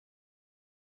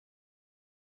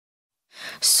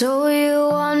So you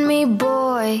want me,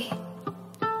 boy?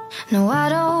 No, I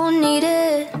don't need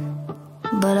it,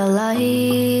 but I like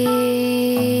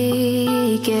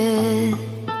it.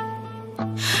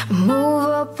 Move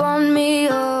up on me,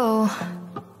 oh.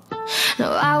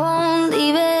 No, I won't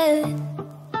leave it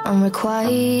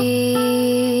unrequited.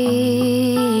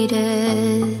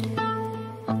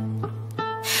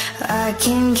 I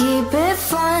can keep it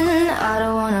fun. I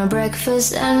don't want a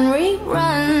breakfast and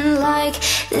rerun like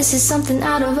this is something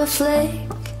out of a flick.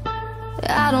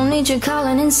 I don't need you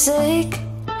calling in sick.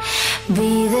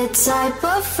 Be the type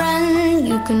of friend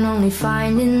you can only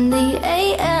find in the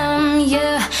AM.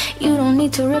 Yeah, you don't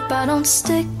need to rip, I don't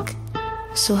stick.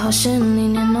 So hush and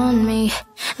lean in on me.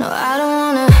 No, I don't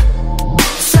wanna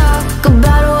talk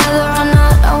about whether or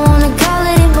not I wanna call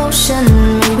it emotion.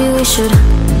 Maybe we should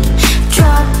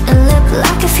drop and lip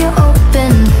like if you're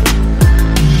open.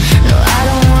 No, I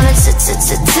don't wanna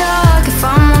talk if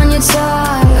I'm on your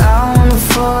tongue. I wanna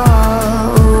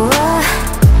fall.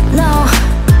 No,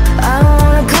 I don't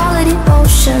wanna call it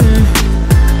emotion.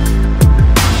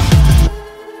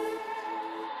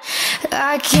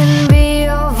 I can be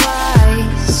your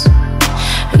vice.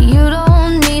 You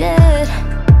don't need it,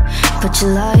 but you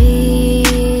like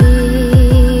it.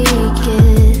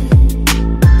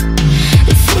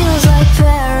 It feels like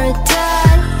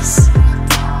paradise.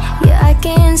 Yeah, I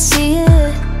can see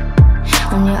it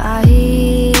when you're